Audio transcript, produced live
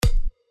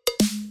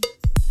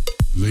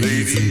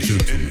Ladies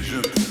and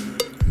gentlemen,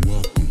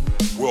 welcome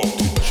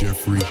to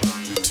Jeffrey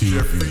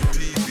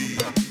TV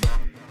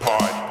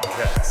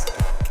Podcast.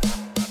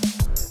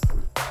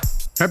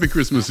 Happy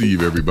Christmas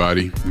Eve,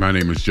 everybody. My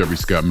name is Jeffrey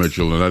Scott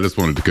Mitchell, and I just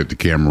wanted to cut the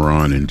camera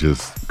on and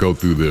just go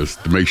through this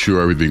to make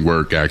sure everything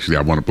worked. Actually,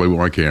 I want to play with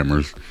my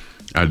cameras.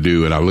 I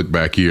do, and I look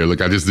back here.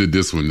 Look, I just did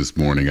this one this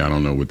morning. I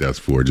don't know what that's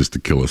for, just to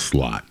kill a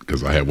slot,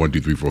 because I had 1,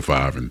 2, 3, 4,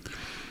 5, and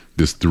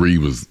this 3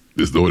 was,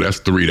 that's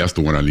 3. That's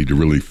the one I need to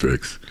really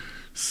fix.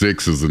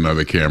 6 is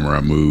another camera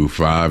I move.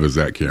 5 is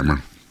that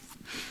camera.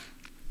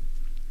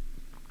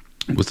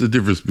 What's the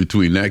difference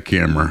between that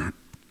camera?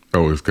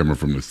 Oh, it's coming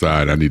from the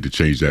side. I need to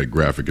change that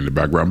graphic in the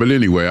background. But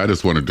anyway, I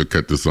just wanted to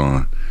cut this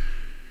on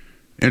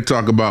and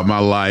talk about my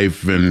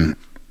life and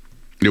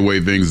the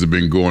way things have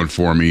been going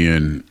for me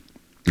in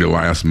the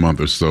last month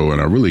or so.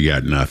 And I really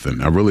got nothing.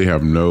 I really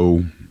have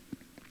no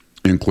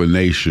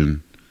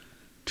inclination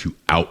to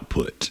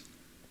output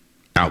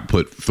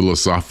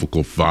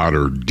philosophical thought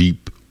or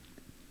deep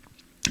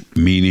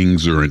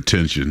meanings or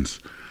intentions.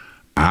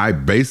 I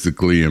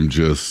basically am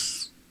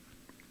just,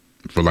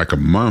 for like a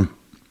month,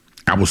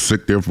 I was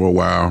sick there for a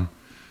while.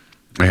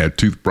 I had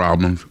tooth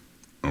problems.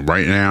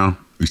 Right now,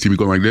 you see me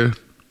going like this?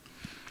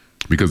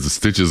 Because the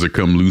stitches have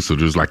come loose, so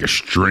there's like a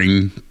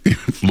string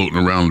floating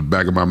around the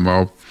back of my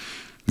mouth.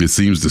 It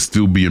seems to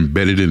still be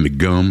embedded in the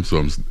gum,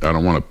 so I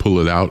don't want to pull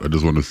it out. I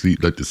just want to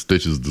let the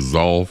stitches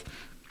dissolve,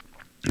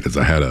 because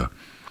I had a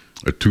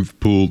tooth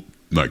pulled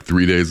like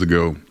 3 days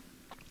ago.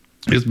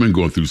 It's been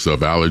going through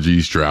stuff,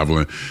 allergies,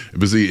 traveling.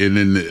 But see, and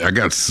then I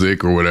got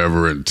sick or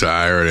whatever and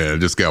tired, and I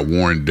just got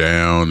worn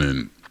down.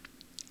 And,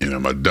 you know,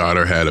 my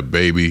daughter had a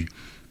baby.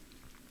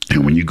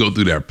 And when you go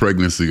through that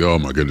pregnancy, oh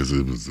my goodness,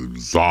 it was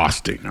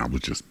exhausting. I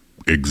was just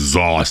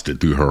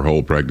exhausted through her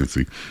whole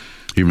pregnancy,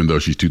 even though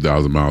she's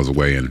 2,000 miles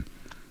away and,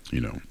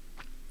 you know,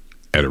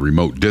 at a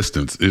remote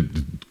distance.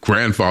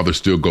 Grandfathers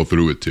still go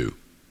through it too.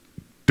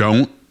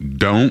 Don't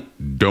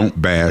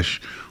bash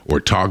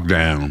or talk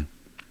down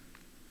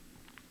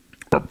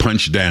or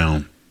punch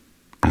down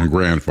on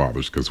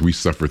grandfathers, because we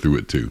suffer through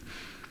it too.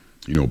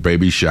 You know,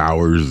 baby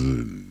showers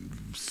and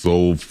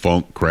soul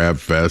funk crab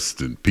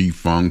fest and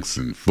P-funks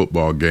and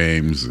football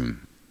games. And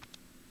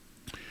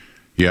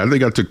yeah, I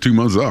think I took 2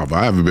 months off.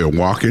 I haven't been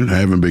walking. I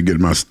haven't been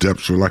getting my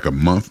steps for like a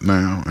month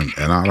now,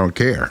 and I don't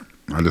care.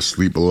 I just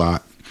sleep a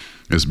lot.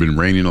 It's been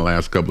raining the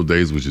last couple of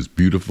days, which is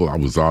beautiful. I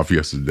was off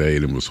yesterday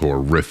and it was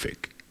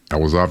horrific.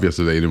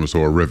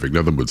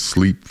 Nothing but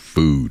sleep,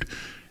 food,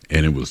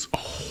 and it was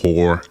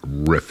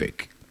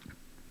horrific.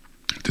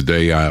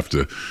 Today I have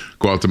to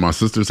go out to my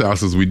sister's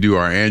house as we do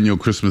our annual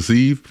Christmas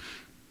Eve,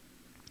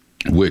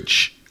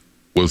 which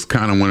was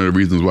kind of one of the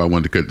reasons why I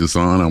wanted to cut this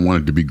on. I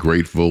wanted to be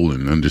grateful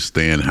and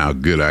understand how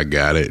good I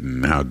got it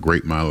and how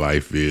great my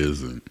life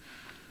is. And,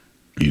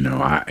 you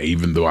know,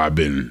 even though I've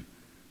been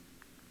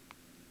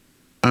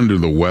under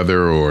the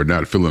weather or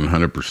not feeling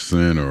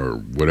 100% or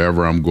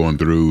whatever I'm going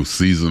through,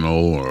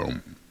 seasonal or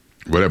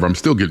whatever, I'm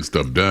still getting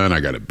stuff done.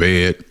 I got a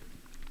bed.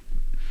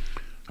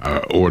 I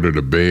ordered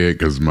a bed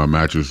because my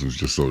mattress was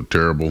just so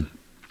terrible.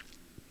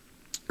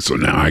 So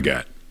now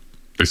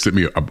they sent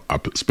me, I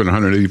spent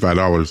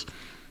 $185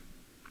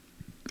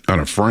 on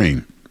a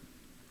frame.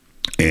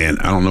 And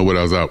I don't know what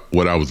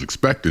I was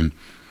expecting,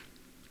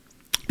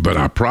 but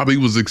I probably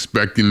was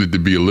expecting it to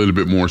be a little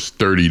bit more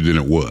sturdy than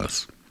it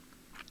was.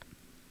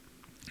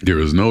 There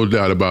is no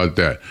doubt about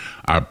that.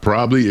 I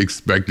probably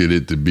expected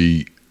it to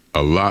be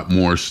a lot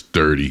more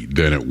sturdy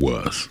than it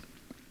was.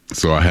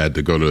 So I had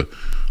to go to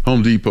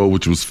Home Depot,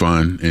 which was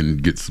fun,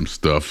 and get some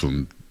stuff,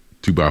 some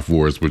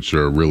 2x4s, which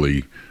are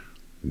really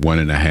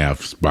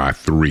 1.5 by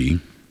 3.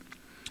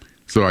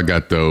 So I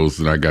got those,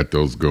 and I got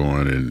those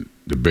going, and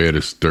the bed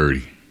is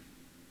sturdy.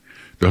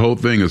 The whole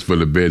thing is for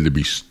the bed to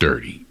be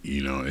sturdy,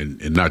 you know, and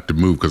not to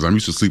move, because I'm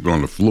used to sleeping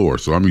on the floor.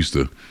 So I'm used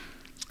to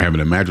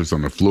having a mattress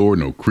on the floor,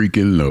 no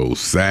creaking, no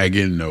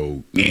sagging,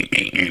 no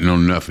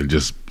nothing,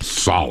 just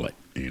solid,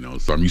 you know.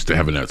 So I'm used to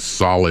having that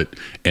solid,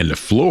 and the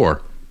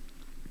floor,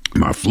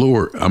 my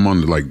floor, I'm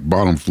on the like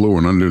bottom floor,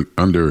 and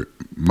under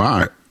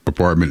my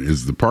apartment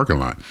is the parking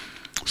lot.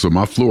 So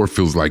my floor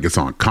feels like it's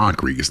on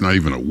concrete. It's not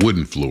even a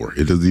wooden floor.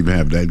 It doesn't even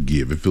have that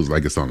give. It feels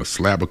like it's on a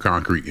slab of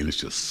concrete, and it's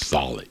just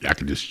solid. I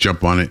can just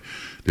jump on it.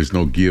 There's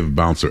no give,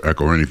 bounce, or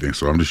echo or anything.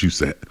 So I'm just used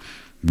to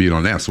being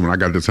on that. So when I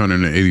got this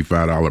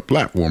 $185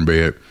 platform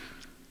bed,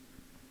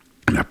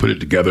 and I put it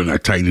together and I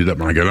tightened it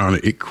up and I got on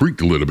it, it creaked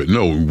a little bit.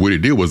 No, what it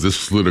did was this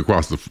slid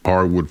across the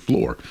hardwood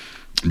floor.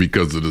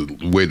 Because of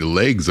the way the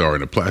legs are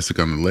and the plastic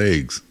on the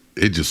legs,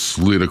 it just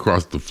slid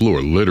across the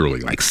floor, literally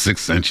like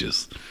 6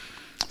 inches.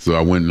 So I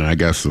went and I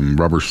got some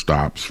rubber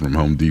stops from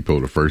Home Depot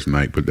the first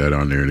night, put that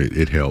on there, and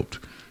it helped.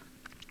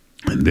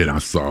 And then I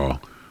saw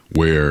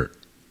where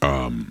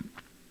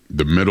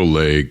the middle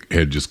leg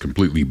had just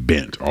completely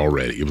bent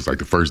already. It was like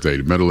the first day,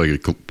 the middle leg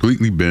had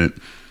completely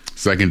bent.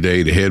 Second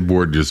day, the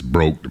headboard just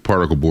broke, the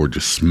particle board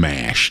just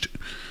smashed.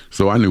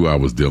 So I knew what I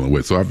was dealing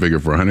with. So I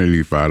figured for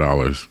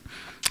 $185,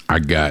 I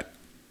got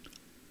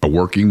a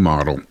working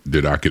model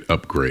that I could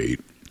upgrade.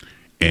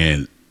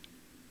 And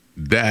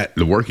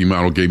the working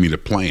model gave me the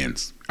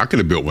plans. I could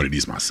have built one of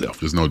these myself.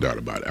 There's no doubt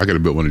about it. I could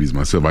have built one of these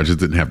myself. I just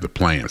didn't have the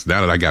plans.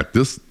 Now that I got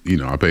this,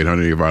 I paid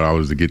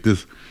 $185 to get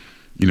this,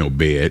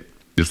 bed,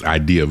 this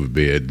idea of a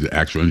bed, the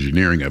actual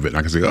engineering of it. And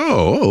I can say,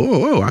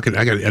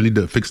 I need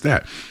to fix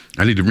that.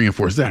 I need to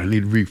reinforce that. I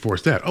need to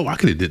reinforce that. Oh, I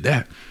could have did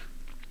that.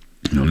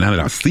 Now that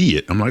I see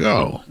it, I'm like,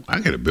 oh,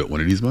 I could have built one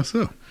of these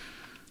myself.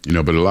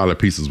 But a lot of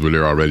pieces were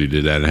there already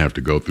did that and have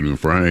to go through. And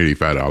for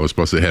 $185,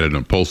 plus it had an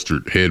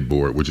upholstered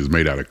headboard, which is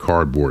made out of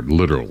cardboard,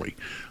 literally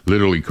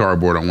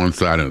cardboard on one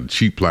side and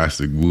cheap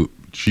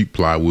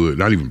plywood,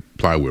 not even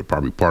plywood,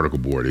 probably particle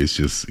board. It's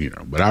just,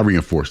 but I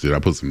reinforced it. I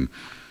put some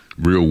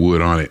real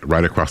wood on it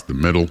right across the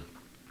middle.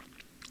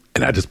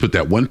 And I just put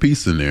that one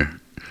piece in there,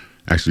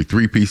 actually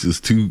 3 pieces,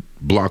 2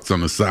 blocks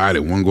on the side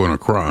and 1 going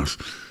across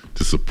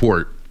to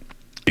support.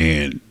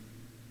 And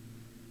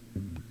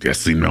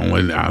that's the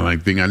only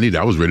thing I needed.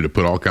 I was ready to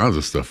put all kinds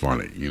of stuff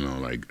on it,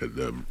 like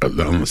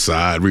on the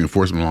side,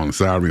 reinforcement along the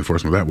side,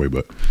 reinforcement that way,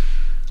 but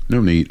no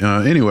need.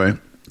 Anyway,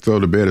 so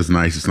the bed is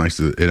nice. It's nice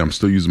and I'm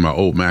still using my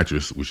old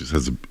mattress, which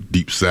has a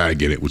deep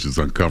sag in it, which is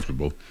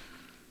uncomfortable.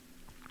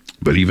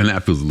 But even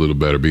that feels a little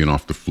better being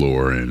off the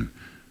floor, and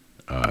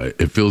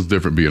it feels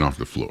different being off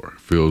the floor.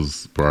 It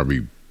feels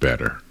probably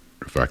better,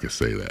 if I could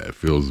say that. It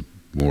feels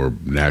more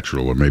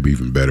natural, or maybe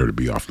even better to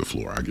be off the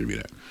floor. I'll give you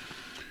that.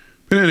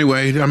 But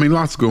anyway,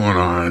 lots going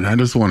on. I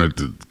just wanted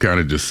to kind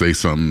of just say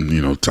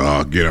something,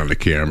 talk, get on the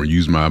camera,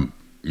 use my,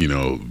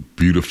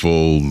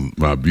 beautiful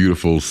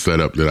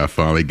setup that I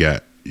finally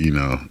got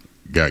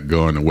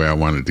going the way I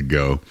wanted to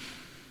go.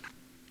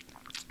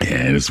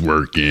 And it's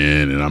working,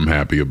 and I'm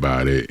happy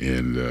about it.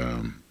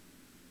 And,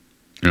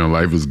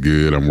 life is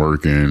good. I'm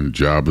working.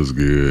 Job is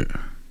good.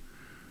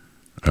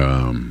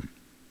 I've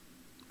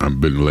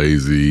been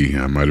lazy.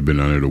 I might have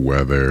been under the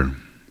weather.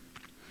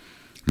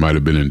 Might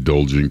have been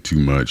indulging too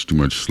much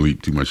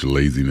sleep, too much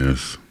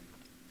laziness.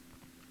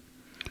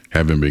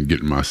 Haven't been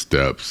getting my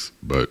steps,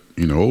 but,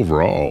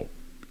 overall,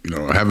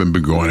 I haven't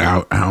been going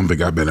out. I don't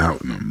think I've been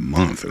out in a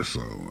month or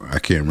so. I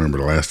can't remember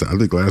the last time. I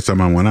think last time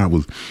I went out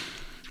was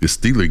the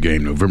Steelers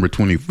game, November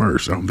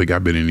 21st. I don't think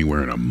I've been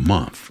anywhere in a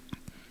month.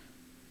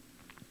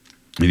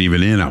 And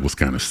even then, I was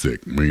kind of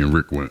sick. Me and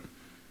Rick went,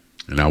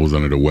 and I was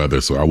under the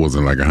weather, so I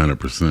wasn't like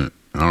 100%.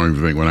 I don't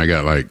even think when I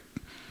got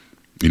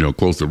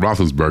close to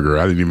Roethlisberger,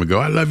 I didn't even go,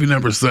 I love you,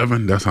 number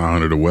 7. That's how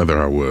under the weather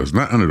I was.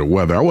 Not under the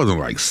weather. I wasn't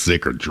like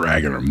sick or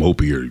dragging or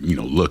mopey or,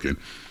 looking.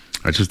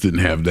 I just didn't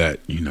have that,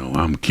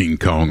 I'm King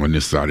Kong on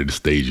this side of the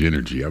stage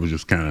energy. I was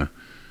just kind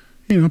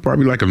of,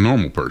 probably like a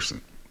normal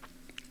person.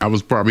 I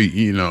was probably,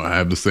 I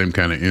have the same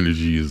kind of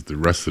energy as the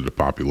rest of the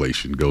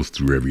population goes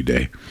through every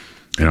day.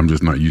 And I'm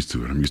just not used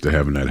to it. I'm used to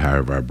having that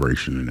higher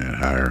vibration and that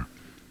higher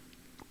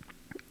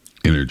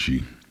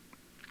energy.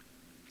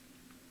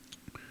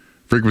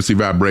 Frequency,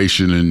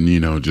 vibration,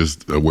 and,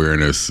 just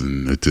awareness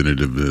and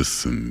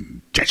attentiveness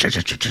and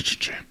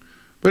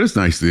but it's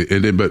nice.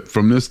 But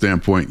from this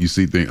standpoint, I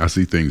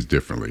see things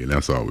differently, and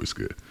that's always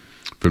good.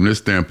 From this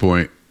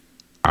standpoint,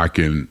 I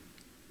can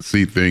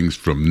see things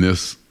from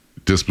this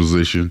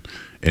disposition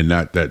and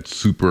not that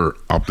super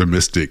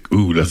optimistic,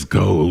 ooh, let's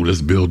go,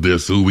 let's build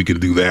this, ooh, we can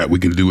do that, we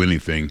can do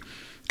anything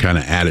kind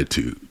of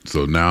attitude.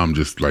 So now I'm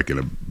just like in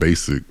a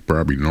basic,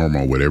 probably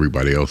normal, what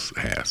everybody else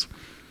has.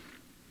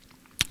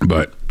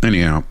 But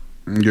anyhow,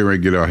 I'm getting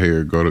ready to get out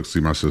here, go to see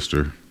my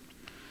sister,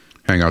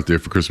 hang out there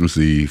for Christmas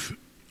Eve,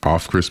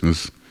 off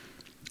Christmas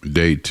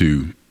Day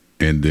 2,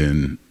 and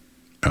then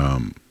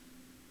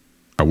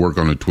I work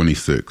on the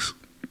 26th.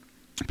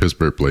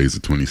 Pittsburgh plays the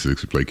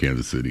 26th. We play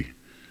Kansas City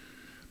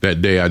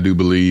that day, I do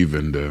believe,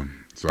 and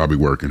so I'll be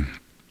working.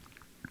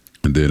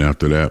 And then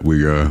after that,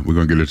 we're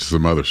gonna get into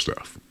some other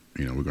stuff.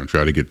 We're gonna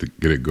try to get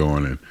it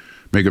going and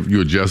make a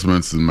few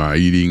adjustments in my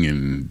eating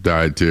and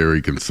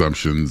dietary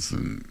consumptions,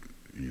 and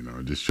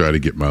just try to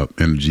get my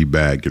energy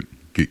back,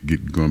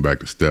 get going back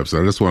to steps.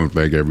 So I just want to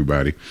thank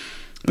everybody.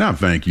 Not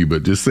thank you,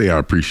 but just say I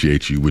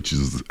appreciate you, which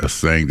is a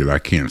saying that I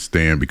can't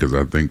stand because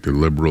I think the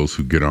liberals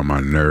who get on my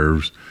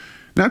nerves,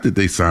 not that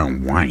they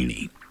sound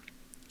whiny,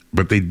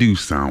 but they do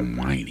sound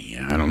whiny.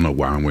 I don't know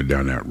why I went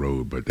down that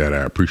road, but that I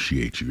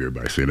appreciate you.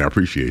 Everybody saying I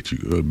appreciate you.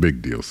 A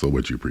big deal. So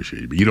what, you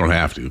appreciate me? You don't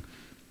have to.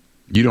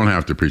 You don't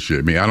have to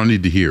appreciate me. I don't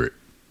need to hear it.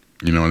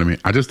 You know what I mean?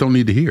 I just don't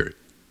need to hear it.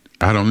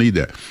 I don't need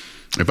that.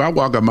 If I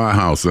walk out my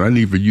house and I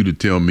need for you to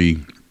tell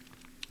me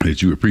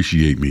that you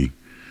appreciate me,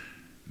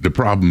 the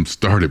problem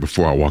started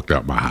before I walked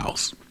out my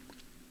house.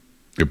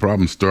 The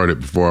problem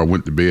started before I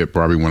went to bed,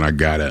 probably when I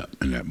got up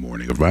in that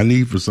morning. If I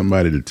need for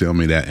somebody to tell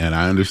me that, and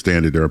I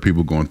understand that there are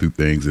people going through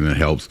things and it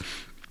helps,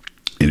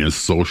 and it's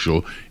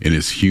social, and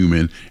it's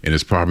human, and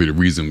it's probably the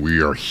reason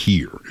we are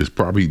here. It's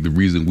probably the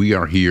reason we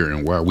are here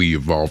and why we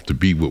evolved to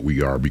be what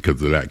we are,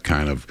 because of that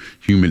kind of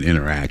human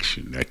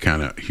interaction, that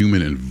kind of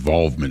human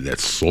involvement, that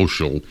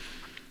social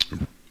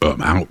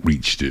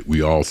outreach that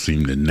we all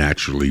seem to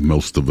naturally,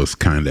 most of us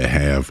kind of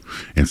have,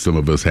 and some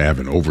of us have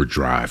an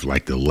overdrive,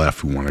 like the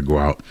left, who want to go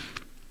out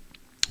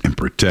and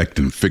protect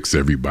and fix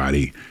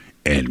everybody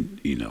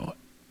and,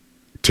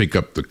 take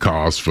up the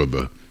cause for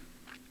the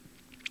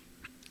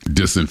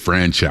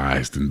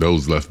disenfranchised and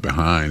those left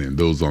behind and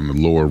those on the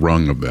lower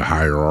rung of the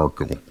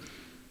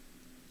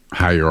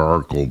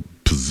hierarchical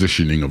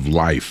positioning of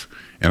life.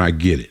 And I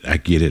get it.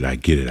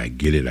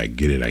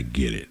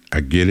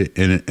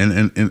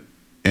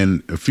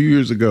 And a few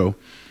years ago,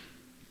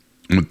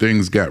 when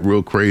things got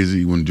real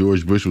crazy, when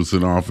George Bush was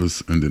in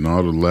office, and then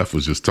all the left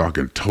was just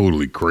talking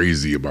totally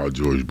crazy about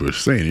George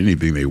Bush, saying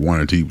anything they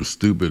wanted to. He was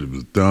stupid. It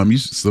was dumb.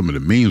 Some of the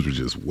memes were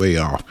just way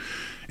off.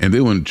 And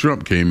then when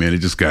Trump came in, it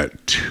just got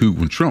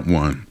when Trump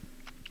won,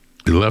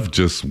 the left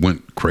just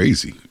went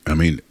crazy. I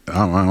mean,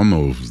 I don't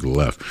know if it was the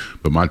left,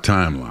 but my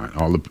timeline,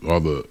 all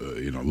the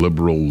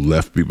liberal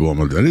left people,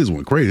 that just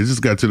went crazy. It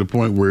just got to the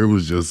point where it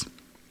was just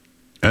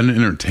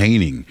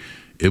unentertaining.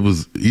 It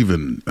was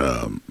even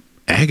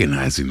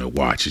agonizing to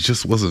watch. It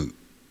just wasn't.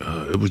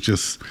 It was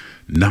just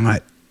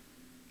not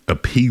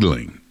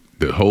appealing.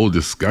 The whole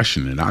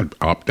discussion, and I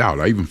opted out.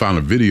 I even found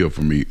a video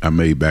I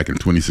made back in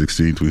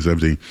 2016,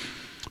 2017.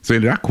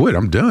 Saying that I quit,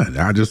 I'm done.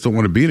 I just don't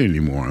want to be it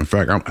anymore. In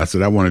fact, I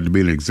said I wanted to be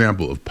an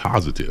example of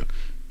positive.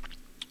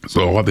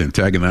 So all the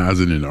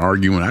antagonizing and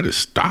arguing, I just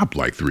stopped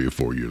like 3 or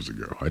 4 years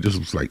ago. I just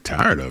was like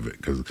tired of it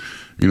because,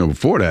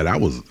 before that I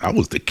was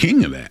the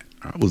king of that.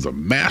 I was a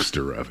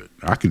master of it.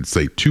 I could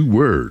say 2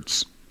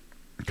 words,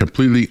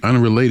 completely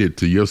unrelated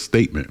to your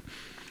statement,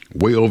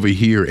 way over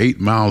here, 8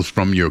 miles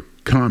from your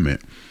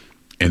comment.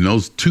 And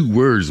those 2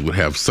 words would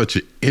have such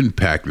an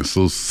impact and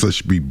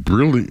such be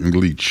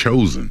brilliantly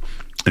chosen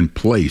and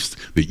placed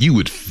that you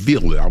would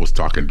feel that I was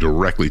talking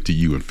directly to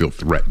you and feel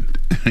threatened.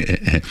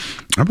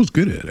 I was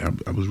good at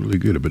it. I was really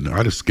good at it, but no,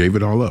 I just gave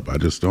it all up. I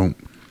just don't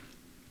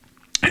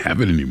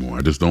have it anymore.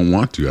 I just don't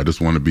want to. I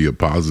just want to be a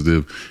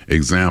positive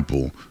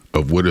example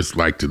of what it's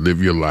like to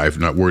live your life,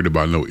 not worried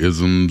about no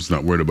isms,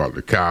 not worried about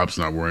the cops,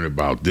 not worried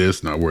about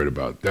this, not worried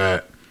about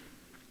that.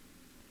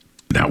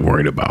 Not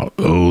worried about,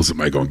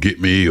 somebody going to get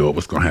me or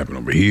what's going to happen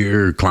over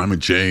here,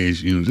 climate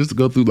change, just to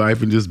go through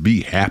life and just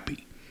be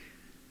happy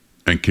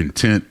and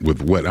content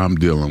with what I'm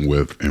dealing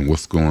with and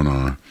what's going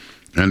on.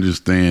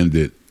 Understand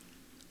that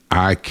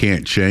I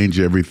can't change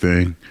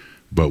everything,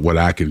 but what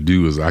I can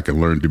do is I can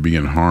learn to be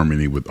in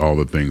harmony with all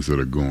the things that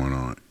are going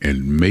on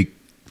and make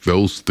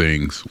those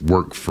things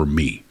work for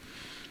me.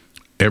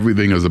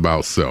 Everything is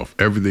about self.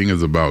 Everything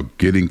is about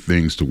getting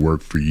things to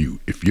work for you.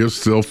 If your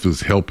self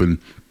is helping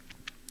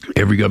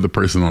every other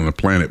person on the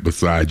planet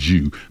besides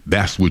you,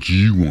 that's what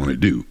you want to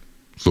do.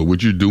 So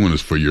what you're doing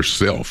is for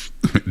yourself.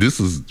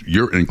 This is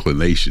your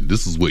inclination.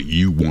 This is what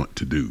you want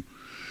to do.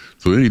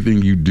 So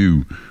anything you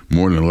do,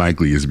 more than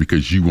likely, is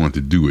because you want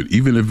to do it.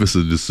 Even if it's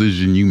a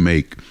decision you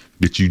make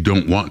that you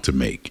don't want to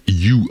make,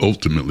 you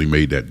ultimately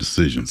made that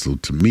decision. So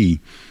to me,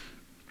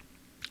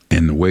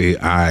 and the way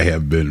I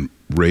have been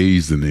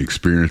raised and the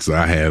experience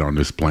I had on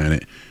this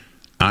planet,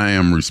 I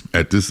am,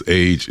 at this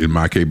age, in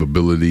my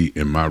capability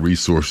and my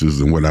resources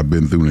and what I've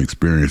been through and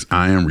experienced,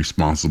 I am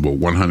responsible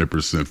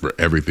 100% for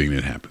everything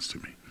that happens to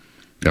me.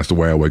 That's the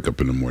way I wake up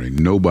in the morning.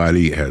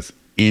 Nobody has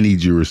any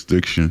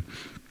jurisdiction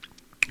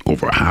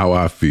over how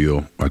I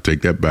feel. I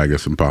take that back.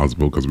 It's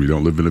impossible because we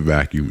don't live in a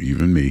vacuum,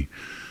 even me.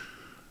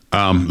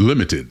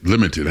 Limited.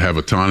 I have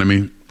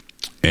autonomy,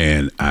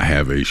 and I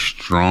have a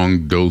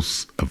strong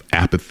dose of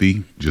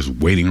apathy just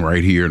waiting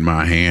right here in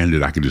my hand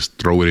that I can just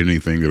throw at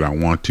anything that I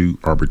want to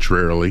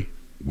arbitrarily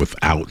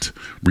without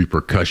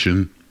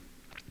repercussion.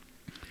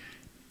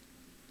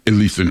 At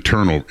least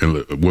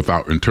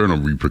without internal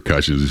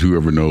repercussions.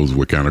 Whoever knows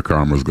what kind of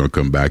karma is going to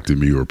come back to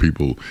me, or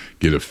people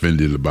get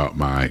offended about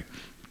my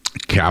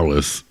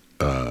callous,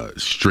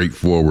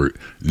 straightforward,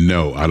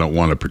 no, I don't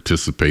want to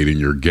participate in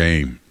your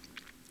game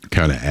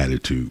kind of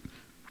attitude.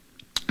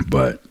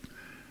 But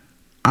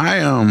I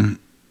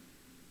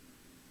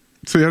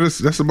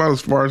that's about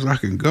as far as I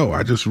can go.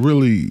 I just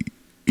really,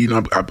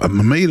 I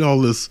made all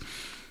this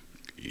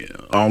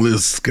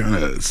kind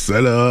of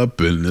setup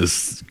and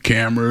this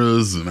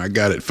cameras, and I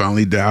got it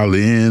finally dialed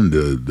in.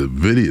 The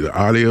video, the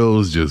audio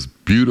is just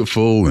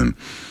beautiful and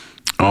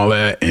all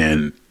that.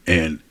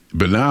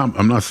 But now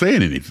I'm not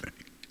saying anything.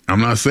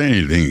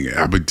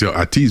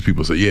 I tease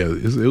people, say,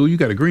 you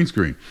got a green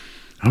screen.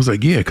 I was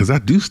like, yeah, because I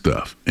do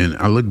stuff. And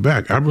I look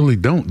back, I really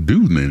don't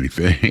do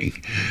anything.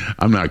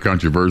 I'm not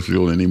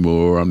controversial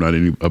anymore. I'm not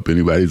up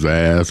anybody's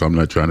ass. I'm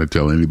not trying to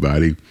tell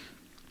anybody,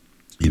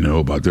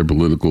 about their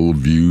political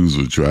views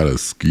or try to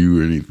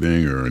skew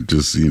anything, or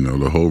just,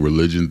 the whole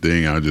religion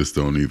thing. I just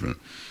don't even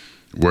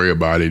worry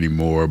about it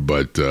anymore.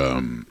 But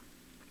I'm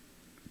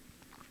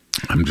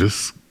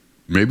just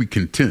maybe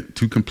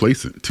too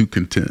complacent, too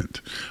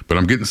content. But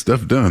I'm getting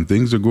stuff done.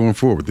 Things are going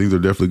forward. Things are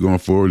definitely going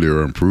forward. There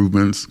are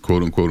improvements,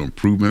 quote unquote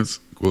improvements.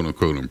 Well,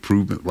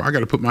 I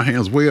got to put my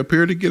hands way up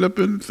here to get up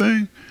in the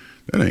thing.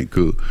 That ain't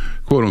cool.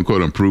 Quote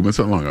unquote improvements.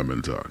 How long I've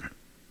been talking?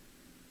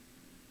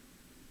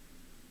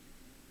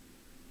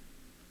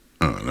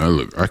 Now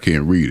look, I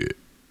can't read it.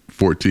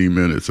 14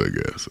 minutes, I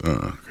guess.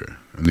 Okay.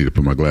 I need to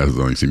put my glasses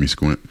on. You see me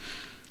squint?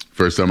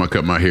 First time I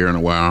cut my hair in a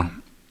while.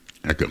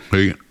 I'm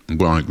going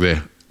like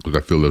that because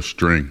I feel a little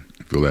string.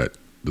 I feel that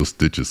those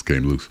stitches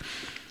came loose.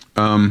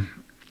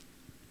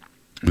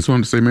 just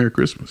wanted to say Merry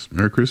Christmas.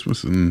 Merry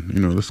Christmas,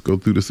 and, let's go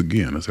through this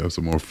again. Let's have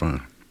some more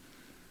fun.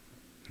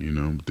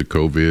 The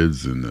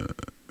COVIDs and,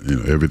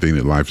 everything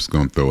that life's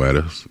going to throw at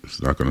us,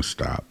 it's not going to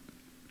stop.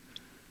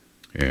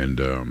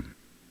 And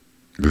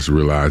just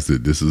realize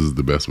that this is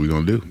the best we're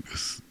going to do.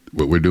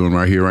 What we're doing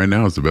right here, right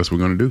now is the best we're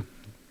going to do.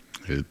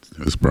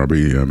 It's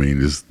probably,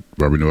 there's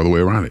probably no other way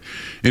around it.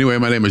 Anyway,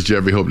 my name is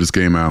Jeffrey. Hope this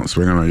came out.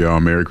 Swinging on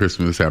y'all. Merry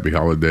Christmas. Happy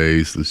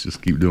holidays. Let's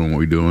just keep doing what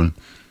we're doing.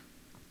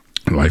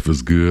 Life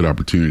is good.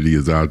 Opportunity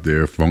is out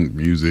there. Funk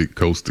music,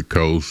 coast to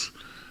coast.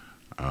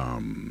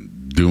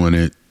 Doing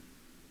it.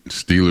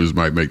 Steelers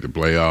might make the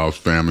playoffs.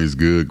 Family's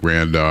good.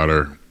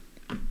 Granddaughter.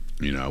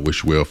 I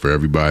wish well for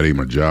everybody.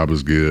 My job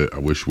is good. I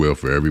wish well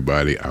for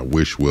everybody. I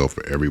wish well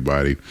for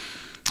everybody.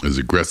 As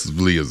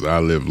aggressively as I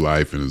live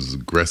life and as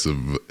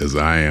aggressive as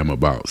I am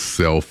about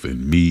self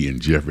and me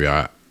and Jeffrey,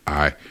 I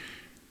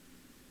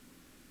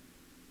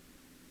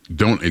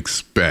don't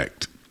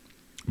expect,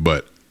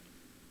 and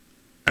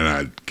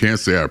I can't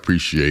say I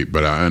appreciate,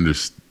 but I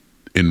understand,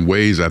 in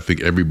ways I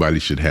think everybody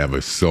should have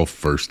a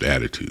self-first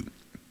attitude.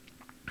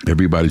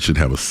 Everybody should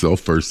have a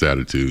self-first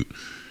attitude.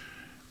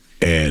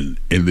 And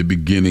in the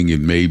beginning,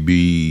 it may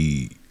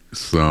be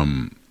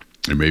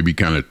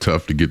kind of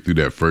tough to get through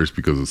that first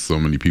because of so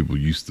many people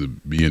used to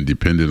being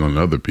dependent on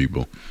other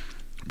people.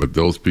 But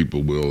those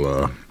people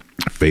will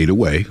fade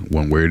away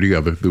one way or the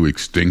other through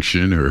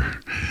extinction or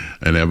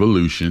an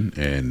evolution.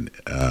 And,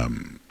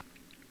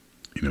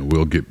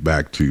 we'll get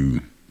back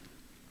to,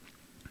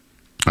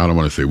 I don't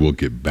want to say we'll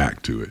get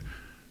back to it,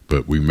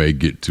 but we may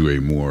get to a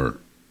more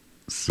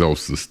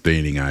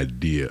self-sustaining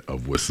idea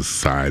of what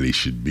society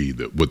should be,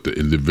 that what the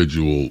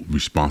individual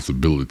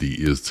responsibility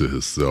is to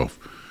himself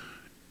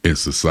in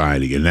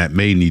society, and that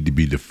may need to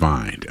be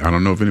defined. I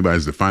don't know if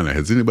anybody's defined that.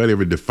 Has anybody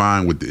ever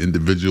defined what the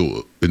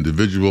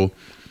individual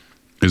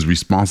is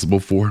responsible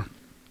for?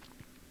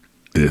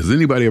 Has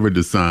anybody ever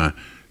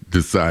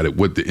decided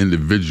what the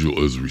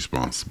individual is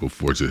responsible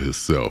for to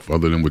himself,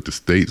 other than what the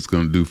state's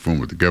going to do for him,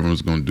 what the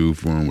government's going to do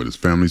for him, what his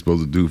family's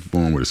supposed to do for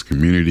him, what his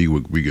community,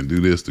 we can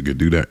do this, we can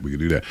do that, we can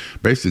do that.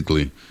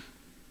 Basically,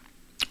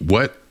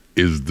 what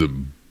is the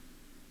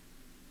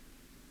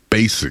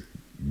basic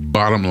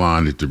bottom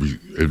line that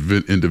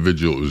the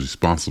individual is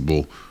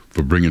responsible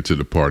for bringing to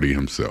the party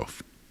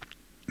himself?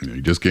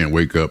 You just can't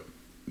wake up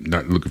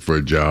not looking for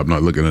a job,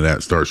 not looking at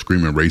that, start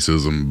screaming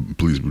racism,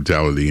 police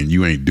brutality, and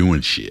you ain't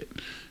doing shit.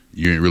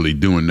 You ain't really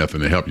doing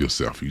nothing to help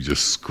yourself. You're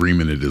just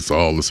screaming at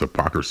all this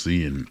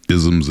hypocrisy and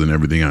isms and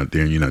everything out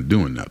there, and you're not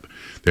doing nothing.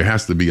 There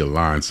has to be a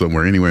line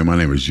somewhere. Anyway, my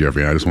name is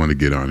Jeffrey. I just wanted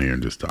to get on here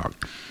and just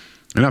talk.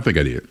 And I think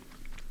I did.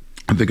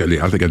 I think I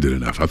did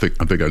enough. I think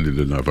I did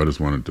enough. I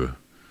just wanted to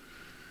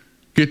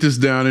get this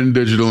down in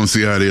digital and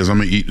see how it is. I'm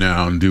going to eat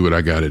now and do what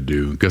I got to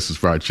do. Guess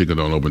Fried Chicken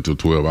don't open until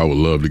 12. I would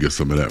love to get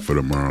some of that for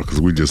tomorrow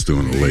because we're just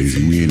doing it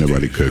lazy. We ain't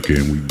nobody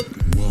cooking. We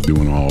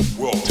doing all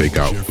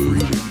takeout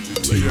food.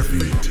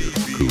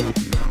 Cool.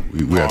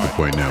 We at the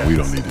point now we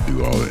don't need to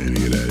do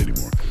any of that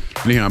anymore.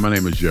 Anyhow, my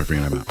name is Jeffrey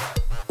and I'm out.